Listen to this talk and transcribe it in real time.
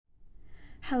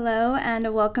Hello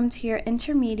and welcome to your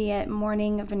intermediate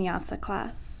morning Vinyasa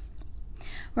class.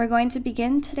 We're going to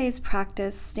begin today's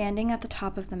practice standing at the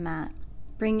top of the mat.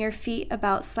 Bring your feet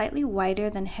about slightly wider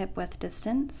than hip width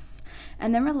distance,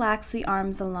 and then relax the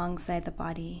arms alongside the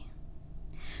body.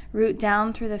 Root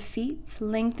down through the feet,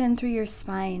 lengthen through your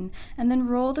spine, and then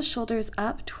roll the shoulders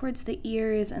up towards the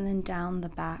ears and then down the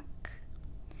back.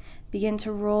 Begin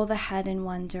to roll the head in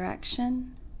one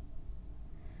direction,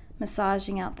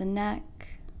 massaging out the neck,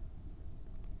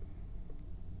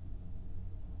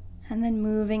 and then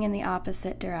moving in the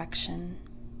opposite direction.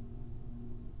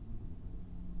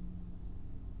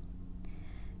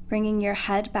 Bringing your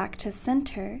head back to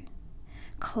center,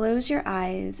 close your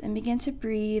eyes and begin to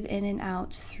breathe in and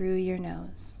out through your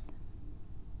nose.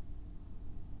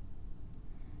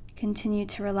 Continue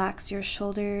to relax your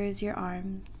shoulders, your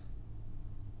arms.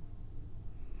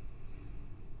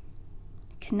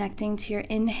 Connecting to your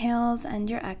inhales and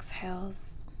your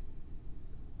exhales.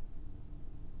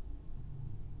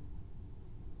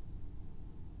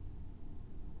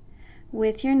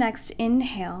 With your next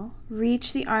inhale,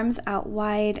 reach the arms out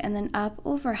wide and then up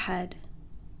overhead.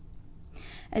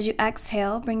 As you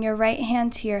exhale, bring your right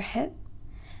hand to your hip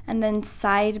and then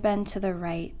side bend to the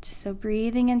right. So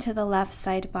breathing into the left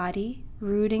side body,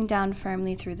 rooting down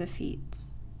firmly through the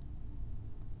feet.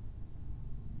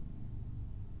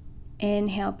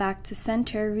 Inhale back to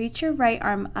center, reach your right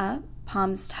arm up,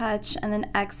 palms touch, and then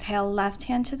exhale, left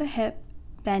hand to the hip,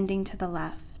 bending to the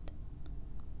left.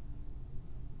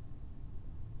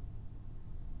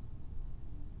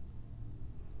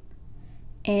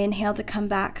 Inhale to come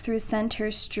back through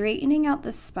center, straightening out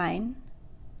the spine.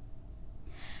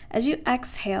 As you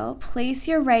exhale, place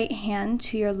your right hand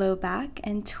to your low back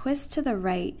and twist to the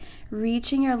right,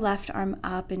 reaching your left arm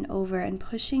up and over and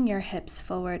pushing your hips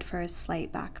forward for a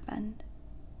slight back bend.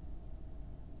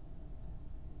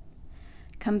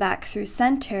 Come back through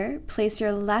center, place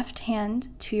your left hand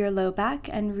to your low back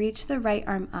and reach the right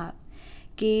arm up,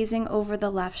 gazing over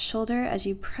the left shoulder as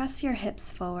you press your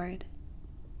hips forward.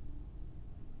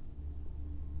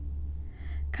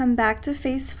 Come back to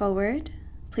face forward,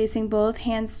 placing both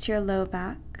hands to your low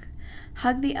back.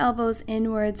 Hug the elbows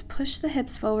inwards, push the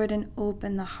hips forward and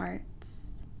open the heart.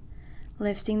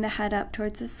 Lifting the head up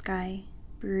towards the sky,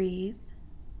 breathe.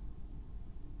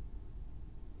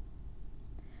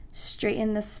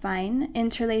 Straighten the spine,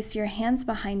 interlace your hands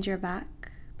behind your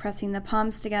back, pressing the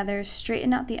palms together,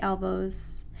 straighten out the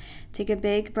elbows. Take a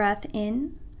big breath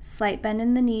in, slight bend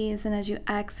in the knees, and as you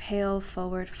exhale,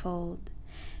 forward fold.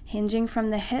 Hinging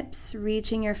from the hips,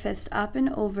 reaching your fist up and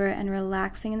over and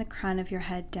relaxing the crown of your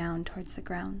head down towards the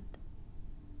ground.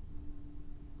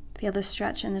 Feel the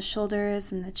stretch in the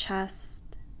shoulders and the chest.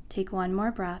 Take one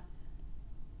more breath.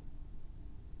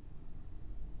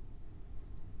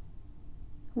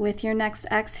 With your next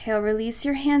exhale, release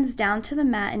your hands down to the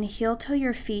mat and heel toe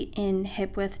your feet in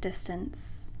hip width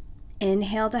distance.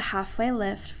 Inhale to halfway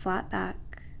lift, flat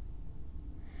back.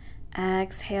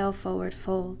 Exhale, forward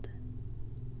fold.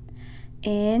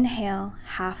 Inhale,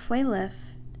 halfway lift.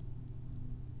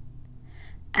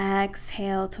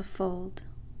 Exhale to fold.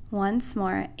 Once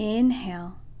more,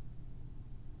 inhale.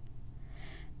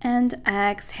 And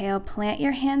exhale, plant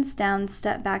your hands down,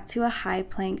 step back to a high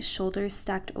plank, shoulders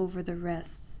stacked over the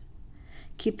wrists.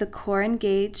 Keep the core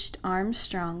engaged, arms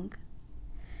strong.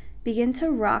 Begin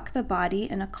to rock the body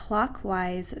in a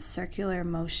clockwise circular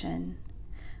motion,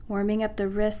 warming up the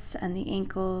wrists and the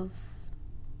ankles.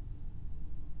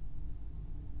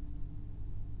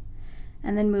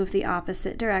 And then move the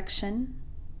opposite direction.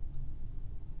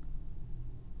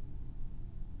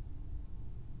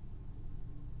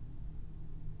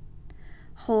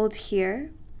 Hold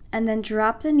here, and then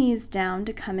drop the knees down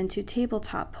to come into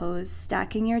tabletop pose,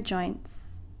 stacking your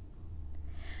joints.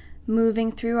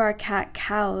 Moving through our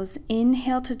cat-cows,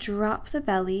 inhale to drop the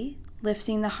belly,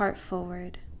 lifting the heart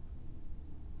forward.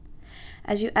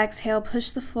 As you exhale,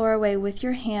 push the floor away with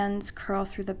your hands, curl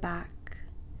through the back.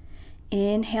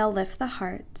 Inhale, lift the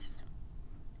heart,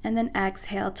 and then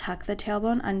exhale, tuck the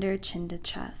tailbone under, chin to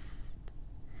chest.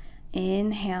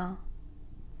 Inhale,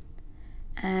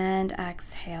 and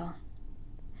exhale.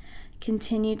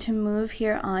 Continue to move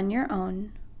here on your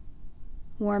own,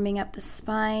 warming up the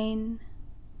spine,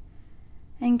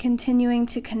 and continuing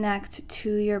to connect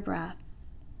to your breath.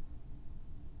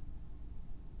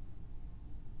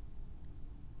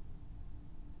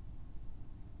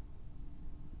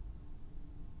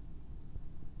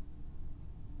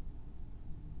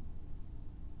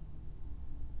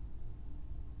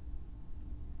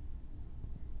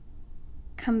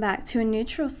 Come back to a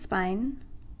neutral spine.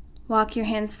 Walk your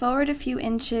hands forward a few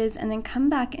inches and then come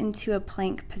back into a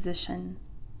plank position.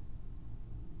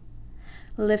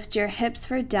 Lift your hips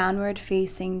for downward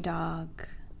facing dog.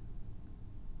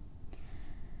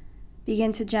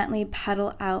 Begin to gently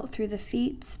pedal out through the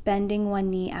feet, bending one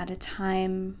knee at a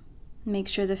time. Make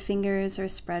sure the fingers are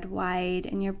spread wide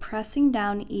and you're pressing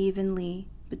down evenly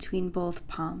between both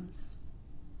palms.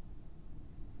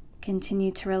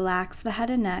 Continue to relax the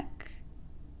head and neck,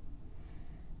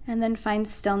 and then find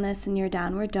stillness in your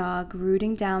downward dog,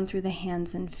 rooting down through the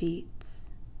hands and feet.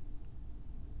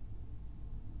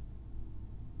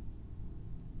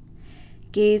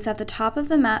 Gaze at the top of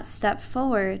the mat, step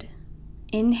forward.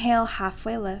 Inhale,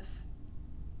 halfway lift.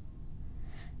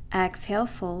 Exhale,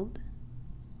 fold.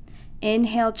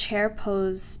 Inhale, chair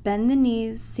pose. Bend the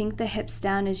knees, sink the hips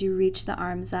down as you reach the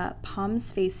arms up,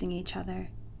 palms facing each other.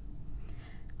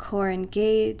 Core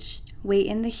engaged, weight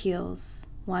in the heels.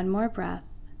 One more breath.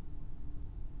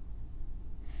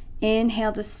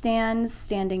 Inhale to stand,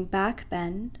 standing back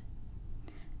bend.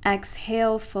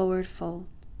 Exhale, forward fold.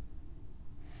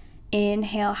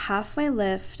 Inhale, halfway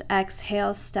lift.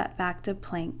 Exhale, step back to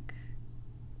plank.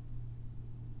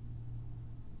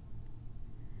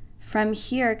 From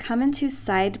here, come into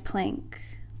side plank.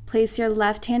 Place your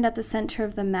left hand at the center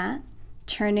of the mat,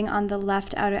 turning on the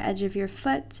left outer edge of your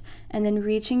foot, and then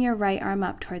reaching your right arm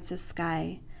up towards the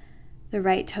sky. The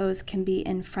right toes can be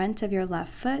in front of your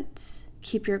left foot.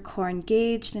 Keep your core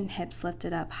engaged and hips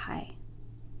lifted up high.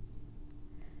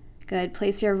 Good.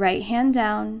 Place your right hand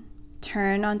down,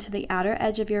 turn onto the outer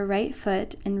edge of your right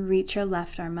foot, and reach your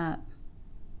left arm up.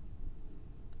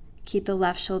 Keep the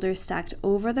left shoulder stacked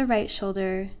over the right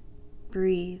shoulder.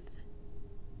 Breathe.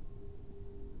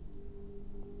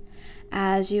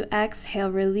 As you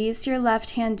exhale, release your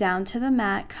left hand down to the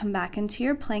mat, come back into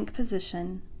your plank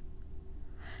position.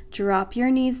 Drop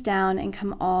your knees down and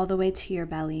come all the way to your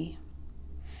belly.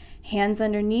 Hands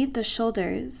underneath the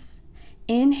shoulders.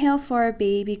 Inhale for a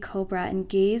baby cobra and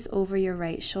gaze over your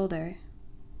right shoulder.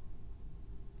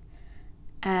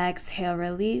 Exhale,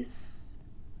 release.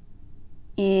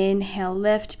 Inhale,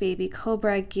 lift, baby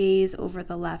cobra, gaze over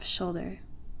the left shoulder.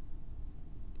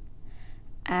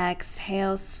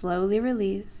 Exhale, slowly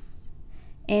release.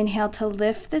 Inhale to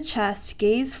lift the chest,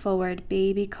 gaze forward,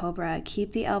 baby cobra.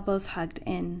 Keep the elbows hugged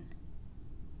in.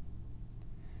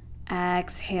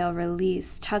 Exhale,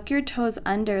 release. Tuck your toes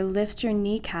under, lift your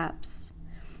kneecaps.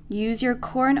 Use your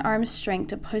core and arm strength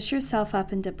to push yourself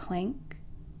up into plank.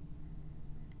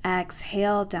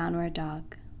 Exhale, downward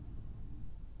dog.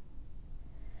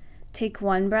 Take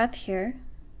one breath here.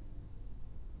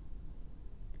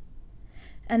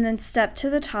 And then step to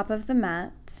the top of the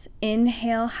mat.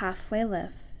 Inhale, halfway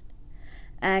lift.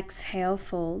 Exhale,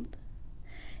 fold.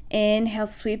 Inhale,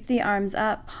 sweep the arms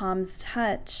up, palms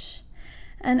touch.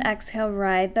 And exhale,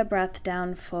 ride the breath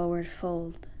down, forward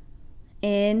fold.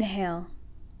 Inhale.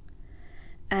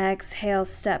 Exhale,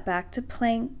 step back to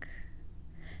plank.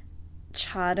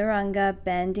 Chaturanga,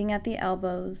 bending at the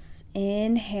elbows.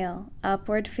 Inhale,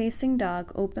 upward facing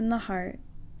dog, open the heart.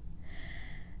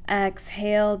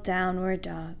 Exhale, downward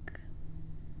dog.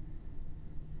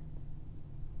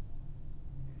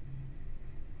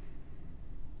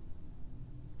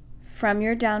 From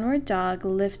your downward dog,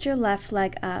 lift your left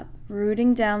leg up,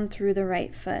 rooting down through the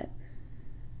right foot.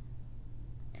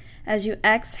 As you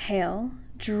exhale,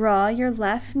 draw your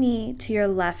left knee to your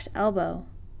left elbow,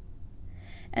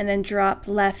 and then drop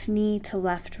left knee to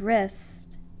left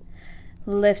wrist,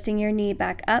 lifting your knee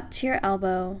back up to your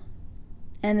elbow,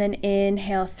 and then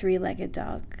inhale, three-legged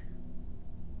dog.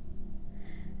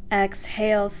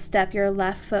 Exhale, step your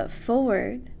left foot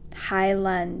forward, high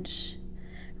lunge.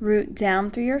 Root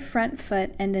down through your front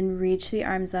foot and then reach the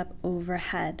arms up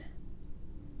overhead.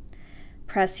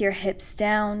 Press your hips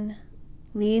down.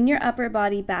 Lean your upper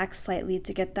body back slightly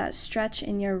to get that stretch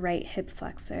in your right hip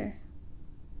flexor.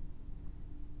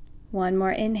 One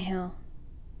more inhale.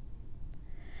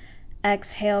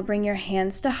 Exhale, bring your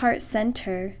hands to heart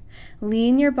center.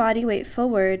 Lean your body weight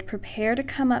forward. Prepare to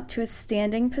come up to a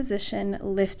standing position,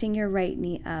 lifting your right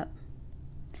knee up.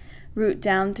 Root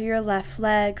down through your left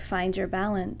leg, find your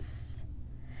balance.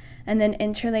 And then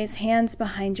interlace hands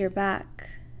behind your back.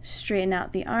 Straighten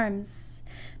out the arms.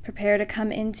 Prepare to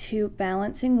come into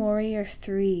Balancing Warrior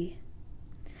 3.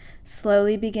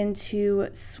 Slowly begin to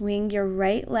swing your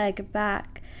right leg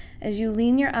back as you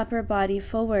lean your upper body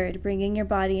forward, bringing your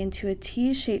body into a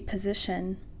T-shaped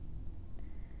position.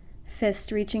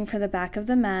 Fist reaching for the back of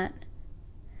the mat.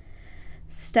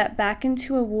 Step back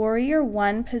into a Warrior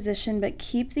 1 position, but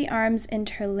keep the arms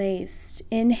interlaced.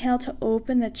 Inhale to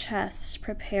open the chest.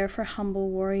 Prepare for Humble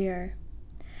Warrior.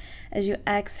 As you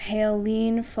exhale,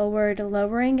 lean forward,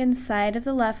 lowering inside of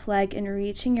the left leg and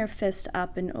reaching your fist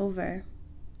up and over.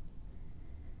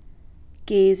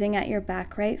 Gazing at your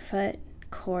back right foot,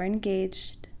 core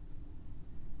engaged.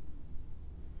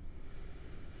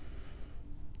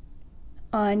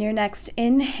 On your next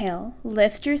inhale,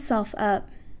 lift yourself up.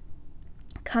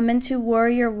 Come into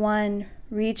Warrior One,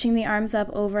 reaching the arms up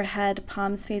overhead,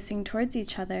 palms facing towards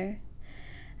each other.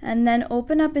 And then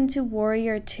open up into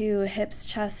Warrior Two, hips,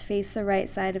 chest face the right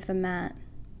side of the mat.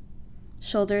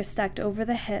 Shoulders stacked over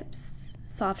the hips,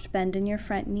 soft bend in your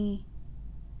front knee.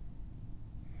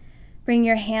 Bring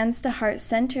your hands to heart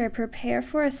center, prepare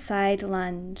for a side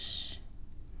lunge.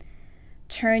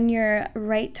 Turn your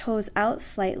right toes out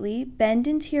slightly, bend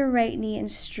into your right knee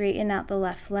and straighten out the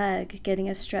left leg, getting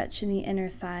a stretch in the inner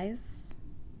thighs.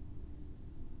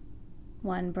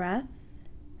 One breath.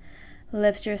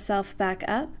 Lift yourself back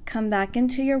up, come back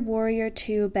into your Warrior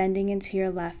Two, bending into your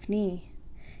left knee.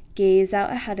 Gaze out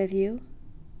ahead of you.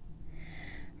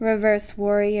 Reverse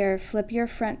Warrior, flip your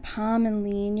front palm and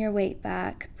lean your weight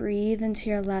back. Breathe into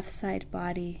your left side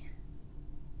body.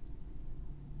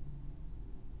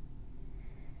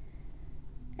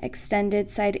 Extended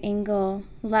side angle.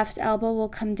 Left elbow will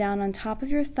come down on top of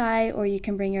your thigh, or you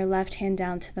can bring your left hand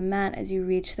down to the mat as you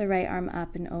reach the right arm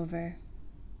up and over.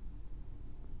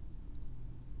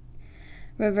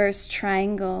 Reverse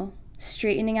triangle.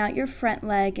 Straightening out your front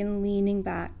leg and leaning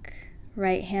back.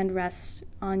 Right hand rests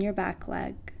on your back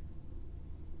leg.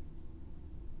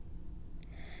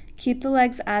 Keep the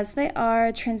legs as they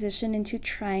are. Transition into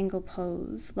triangle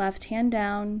pose. Left hand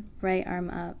down, right arm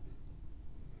up.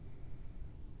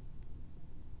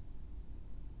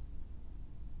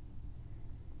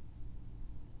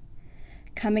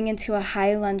 Coming into a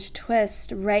high lunge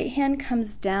twist, right hand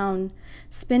comes down.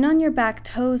 Spin on your back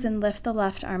toes and lift the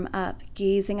left arm up,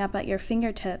 gazing up at your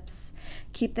fingertips.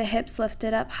 Keep the hips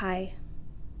lifted up high.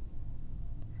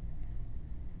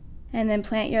 And then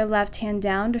plant your left hand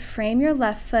down to frame your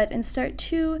left foot and start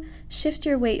to shift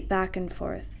your weight back and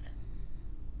forth.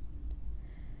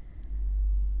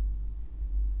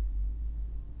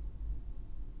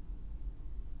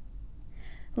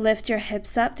 Lift your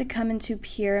hips up to come into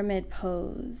pyramid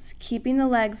pose, keeping the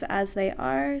legs as they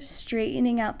are,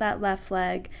 straightening out that left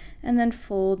leg, and then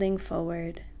folding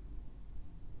forward.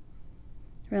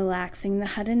 Relaxing the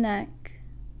head and neck.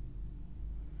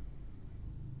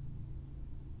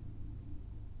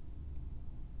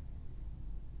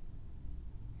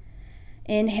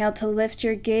 Inhale to lift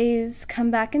your gaze,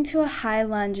 come back into a high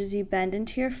lunge as you bend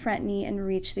into your front knee and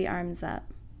reach the arms up.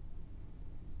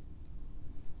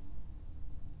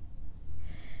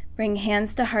 Bring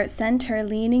hands to heart center,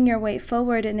 leaning your weight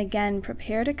forward, and again,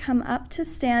 prepare to come up to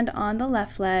stand on the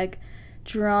left leg,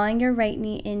 drawing your right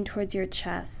knee in towards your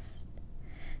chest.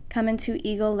 Come into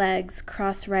eagle legs,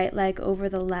 cross right leg over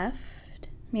the left,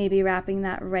 maybe wrapping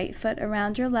that right foot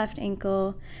around your left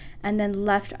ankle, and then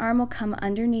left arm will come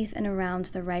underneath and around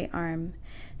the right arm.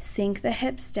 Sink the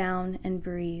hips down and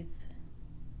breathe.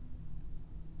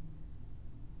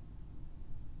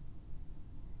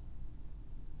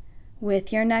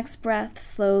 With your next breath,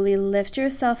 slowly lift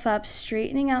yourself up,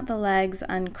 straightening out the legs,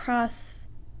 uncross.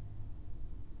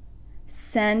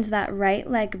 Send that right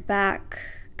leg back.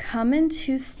 Come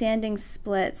into standing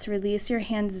splits. Release your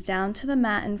hands down to the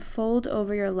mat and fold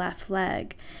over your left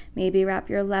leg. Maybe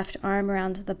wrap your left arm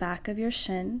around the back of your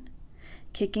shin,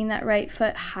 kicking that right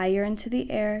foot higher into the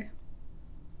air.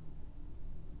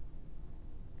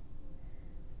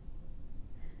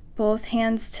 Both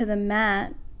hands to the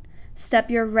mat.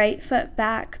 Step your right foot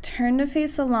back, turn to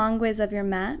face the long ways of your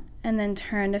mat, and then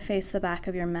turn to face the back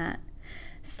of your mat.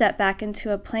 Step back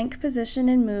into a plank position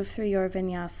and move through your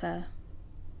vinyasa.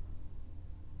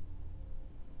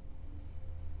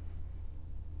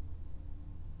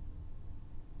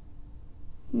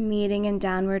 Meeting in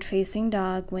downward facing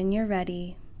dog when you're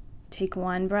ready. Take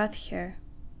one breath here.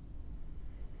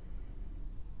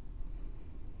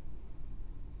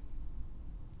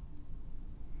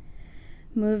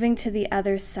 Moving to the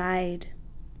other side,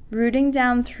 rooting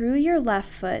down through your left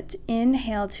foot,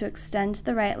 inhale to extend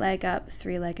the right leg up,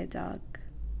 three-legged dog.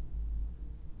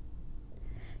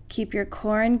 Keep your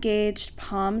core engaged,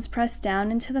 palms pressed down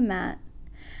into the mat.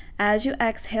 As you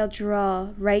exhale, draw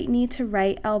right knee to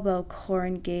right elbow, core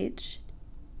engaged.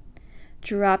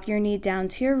 Drop your knee down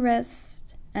to your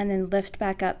wrist, and then lift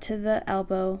back up to the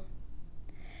elbow.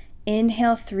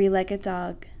 Inhale, three-legged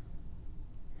dog.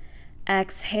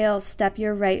 Exhale, step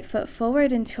your right foot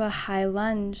forward into a high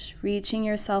lunge, reaching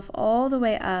yourself all the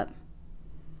way up.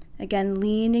 Again,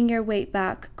 leaning your weight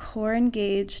back, core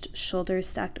engaged, shoulders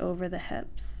stacked over the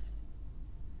hips.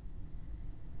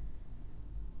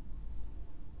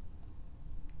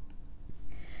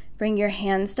 Bring your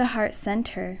hands to heart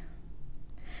center.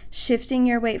 Shifting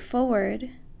your weight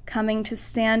forward, Coming to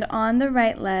stand on the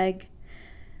right leg,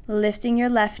 lifting your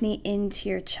left knee into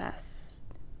your chest.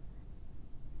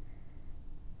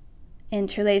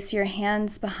 Interlace your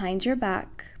hands behind your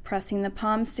back, pressing the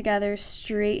palms together,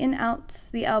 straighten out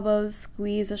the elbows,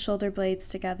 squeeze the shoulder blades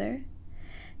together.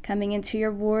 Coming into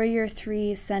your warrior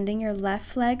three, sending your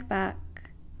left leg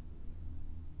back.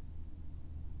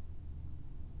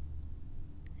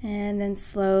 And then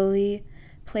slowly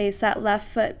place that left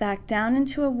foot back down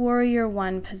into a warrior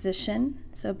one position.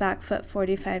 So back foot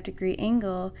 45-degree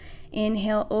angle.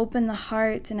 Inhale, open the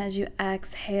heart, and as you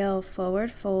exhale, forward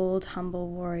fold, humble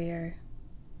warrior.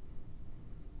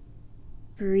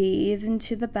 Breathe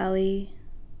into the belly.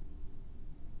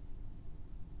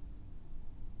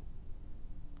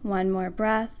 One more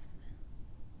breath.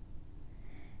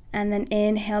 And then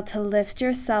inhale to lift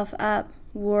yourself up,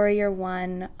 warrior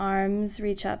one, arms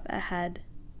reach up ahead.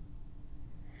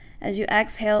 As you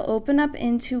exhale, open up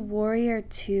into warrior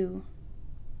two.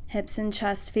 Hips and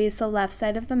chest face the left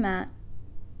side of the mat.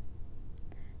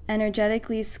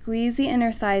 Energetically squeeze the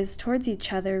inner thighs towards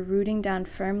each other, rooting down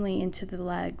firmly into the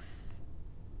legs.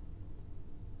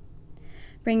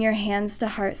 Bring your hands to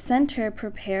heart center,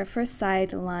 prepare for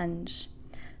side lunge.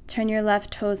 Turn your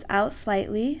left toes out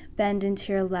slightly, bend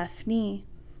into your left knee,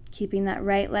 keeping that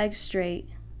right leg straight.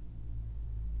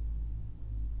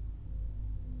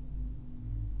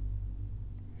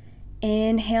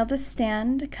 Inhale to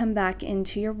stand, come back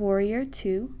into your warrior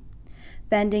two.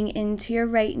 Bending into your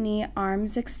right knee,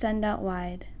 arms extend out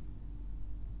wide.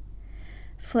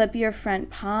 Flip your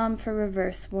front palm for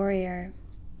reverse warrior.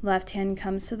 Left hand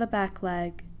comes to the back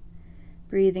leg,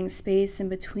 breathing space in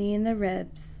between the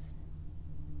ribs.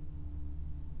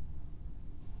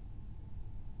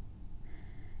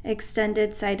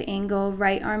 Extended side angle,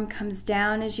 right arm comes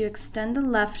down as you extend the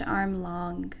left arm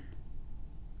long.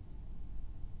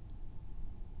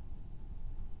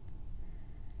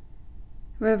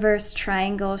 Reverse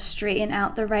triangle, straighten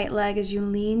out the right leg as you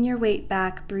lean your weight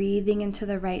back, breathing into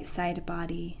the right side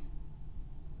body.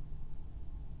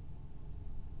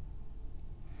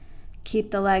 Keep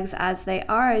the legs as they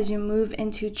are as you move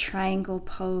into triangle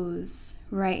pose.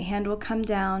 Right hand will come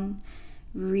down,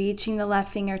 reaching the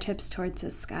left fingertips towards the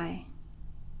sky.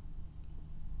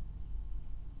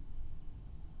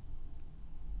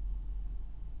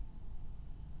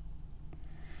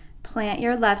 Plant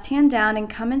your left hand down and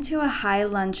come into a high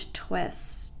lunge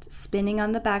twist, spinning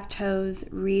on the back toes,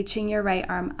 reaching your right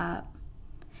arm up.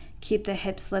 Keep the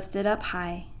hips lifted up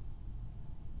high.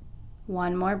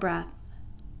 One more breath.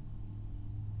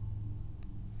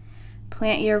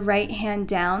 Plant your right hand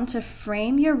down to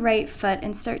frame your right foot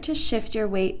and start to shift your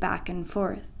weight back and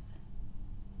forth.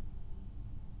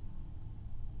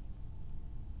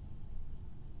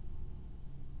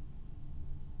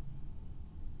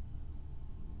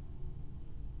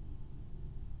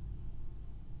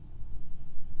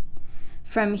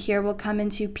 From here, we'll come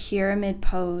into pyramid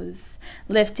pose,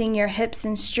 lifting your hips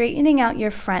and straightening out your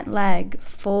front leg.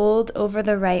 Fold over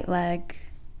the right leg.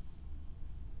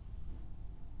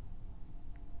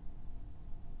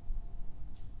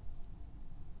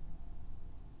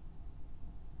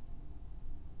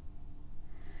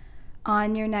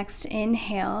 On your next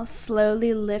inhale,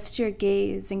 slowly lift your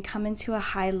gaze and come into a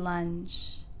high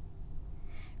lunge.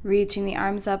 Reaching the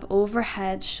arms up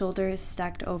overhead, shoulders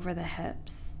stacked over the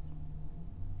hips.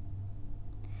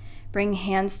 Bring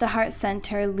hands to heart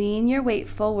center, lean your weight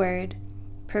forward.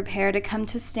 Prepare to come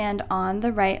to stand on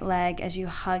the right leg as you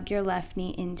hug your left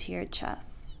knee into your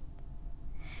chest.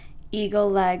 Eagle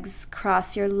legs,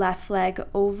 cross your left leg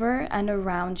over and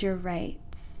around your right.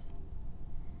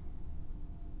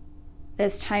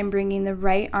 This time bringing the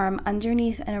right arm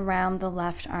underneath and around the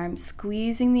left arm,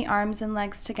 squeezing the arms and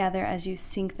legs together as you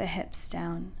sink the hips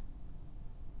down.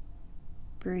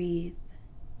 Breathe.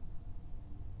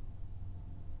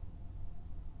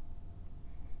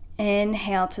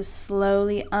 Inhale to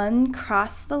slowly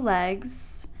uncross the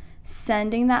legs,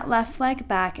 sending that left leg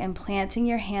back and planting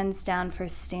your hands down for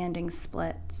standing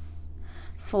splits.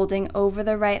 Folding over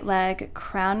the right leg,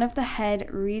 crown of the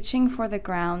head reaching for the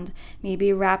ground.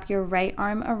 Maybe wrap your right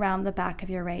arm around the back of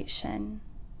your right shin.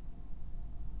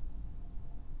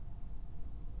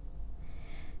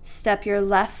 Step your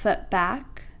left foot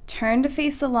back, turn to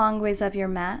face the long ways of your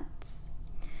mat.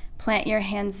 Plant your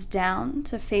hands down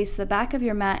to face the back of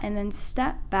your mat and then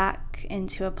step back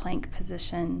into a plank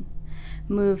position.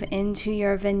 Move into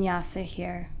your Vinyasa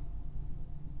here.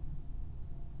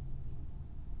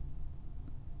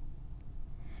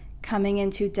 Coming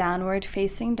into downward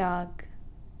facing dog.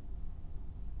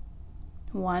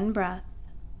 One breath.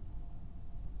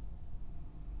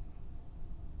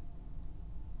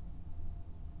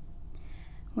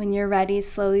 When you're ready,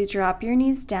 slowly drop your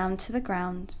knees down to the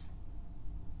ground.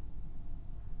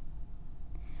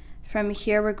 From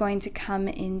here, we're going to come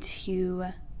into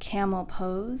camel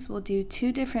pose. We'll do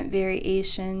 2 different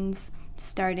variations,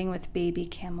 starting with baby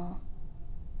camel.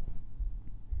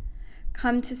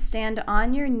 Come to stand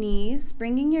on your knees,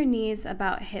 bringing your knees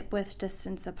about hip width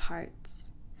distance apart.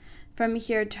 From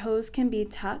here, toes can be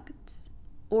tucked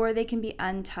or they can be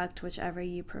untucked, whichever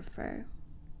you prefer.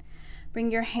 Bring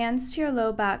your hands to your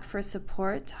low back for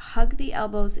support. Hug the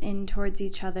elbows in towards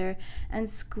each other and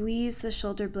squeeze the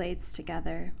shoulder blades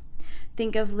together.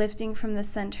 Think of lifting from the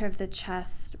center of the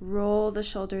chest. Roll the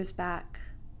shoulders back.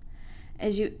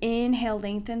 As you inhale,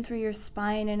 lengthen through your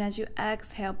spine, and as you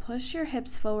exhale, push your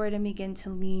hips forward and begin to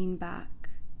lean back,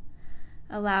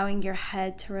 allowing your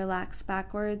head to relax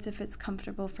backwards if it's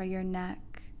comfortable for your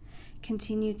neck.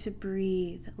 Continue to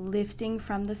breathe, lifting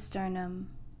from the sternum.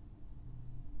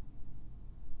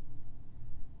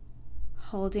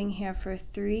 Holding here for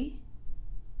 3,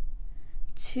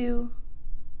 2,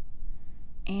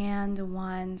 and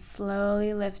 1.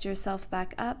 Slowly lift yourself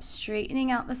back up, straightening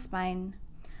out the spine.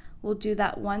 We'll do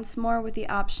that once more with the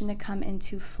option to come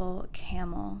into full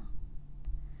camel.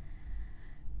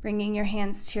 Bringing your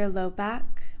hands to your low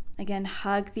back. Again,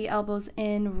 hug the elbows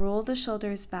in, roll the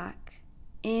shoulders back.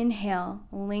 Inhale,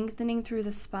 lengthening through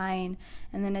the spine,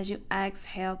 and then as you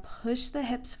exhale, push the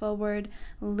hips forward,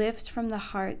 lift from the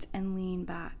heart, and lean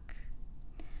back.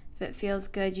 If it feels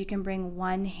good, you can bring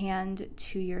one hand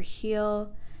to your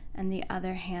heel and the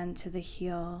other hand to the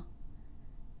heel,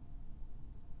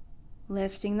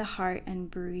 lifting the heart and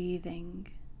breathing.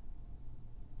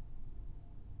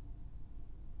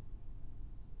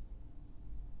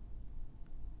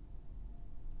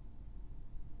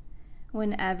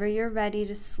 Whenever you're ready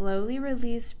to slowly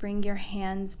release, bring your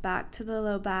hands back to the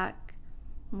low back,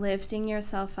 lifting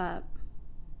yourself up.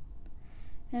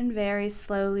 And very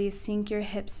slowly sink your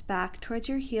hips back towards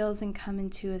your heels and come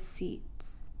into a seat.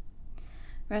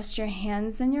 Rest your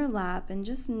hands in your lap and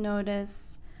just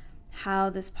notice how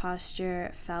this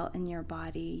posture felt in your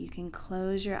body. You can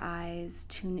close your eyes,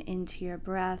 tune into your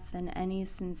breath and any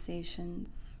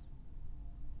sensations.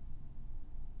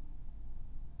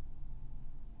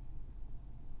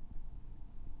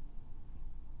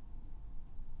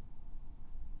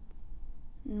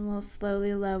 And we'll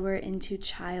slowly lower into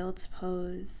child's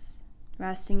pose,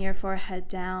 resting your forehead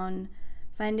down,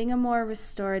 finding a more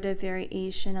restorative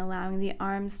variation, allowing the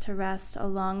arms to rest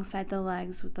alongside the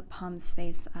legs with the palms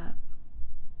face up.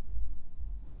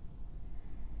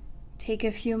 Take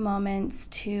a few moments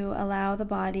to allow the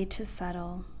body to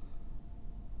settle,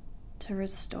 to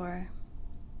restore.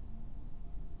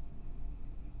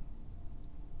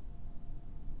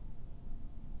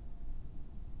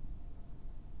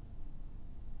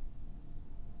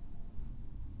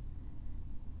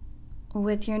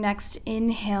 With your next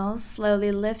inhale,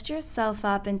 slowly lift yourself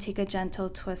up and take a gentle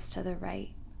twist to the right.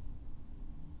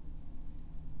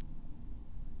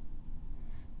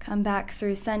 Come back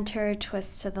through center,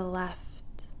 twist to the left.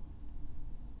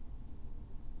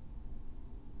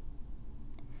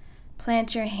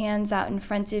 Plant your hands out in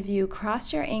front of you,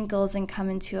 cross your ankles and come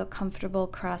into a comfortable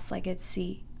cross-legged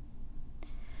seat.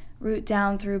 Root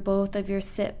down through both of your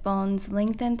sit bones,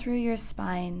 lengthen through your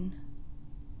spine.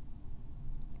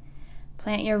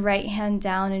 Plant your right hand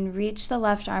down and reach the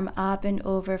left arm up and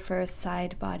over for a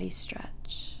side body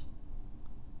stretch.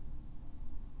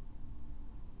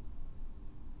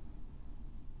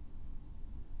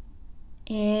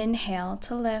 Inhale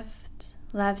to lift.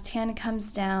 Left hand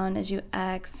comes down as you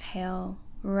exhale.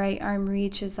 Right arm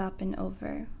reaches up and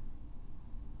over.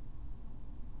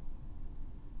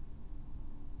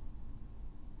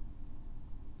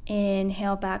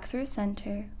 Inhale back through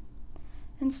center.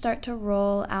 And start to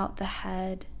roll out the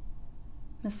head,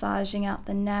 massaging out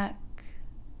the neck,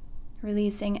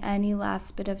 releasing any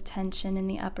last bit of tension in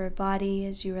the upper body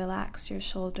as you relax your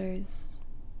shoulders.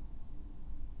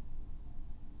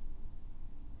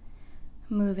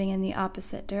 Moving in the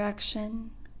opposite direction.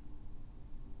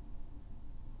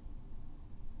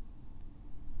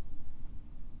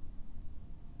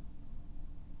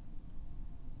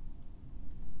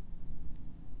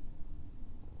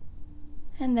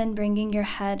 And then bringing your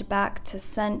head back to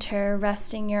center,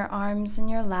 resting your arms in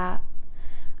your lap,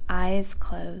 eyes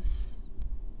closed.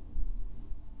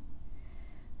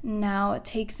 Now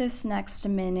take this next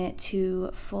minute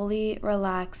to fully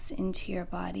relax into your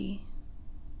body.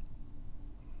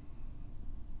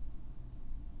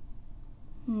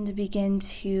 And begin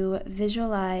to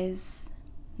visualize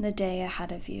the day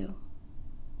ahead of you.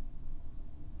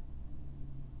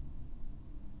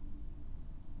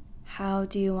 How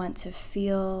do you want to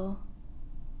feel?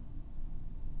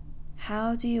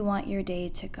 How do you want your day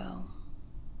to go?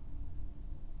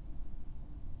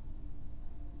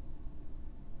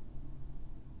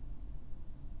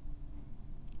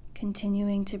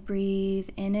 Continuing to breathe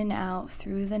in and out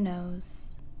through the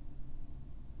nose.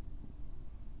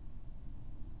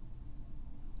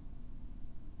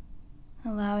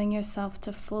 Allowing yourself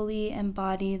to fully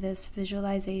embody this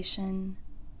visualization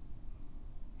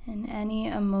and any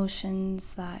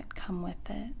emotions that come with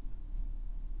it.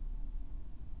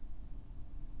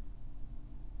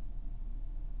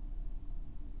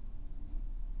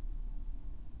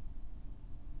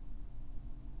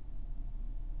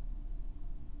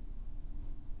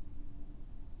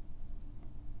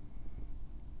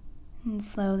 And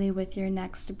slowly with your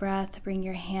next breath, bring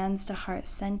your hands to heart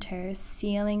center,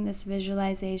 sealing this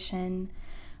visualization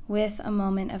with a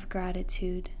moment of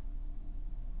gratitude.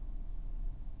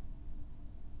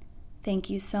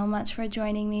 Thank you so much for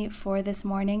joining me for this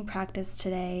morning practice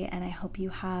today, and I hope you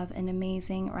have an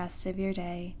amazing rest of your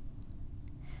day.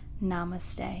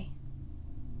 Namaste.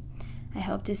 I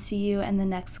hope to see you in the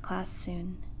next class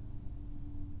soon.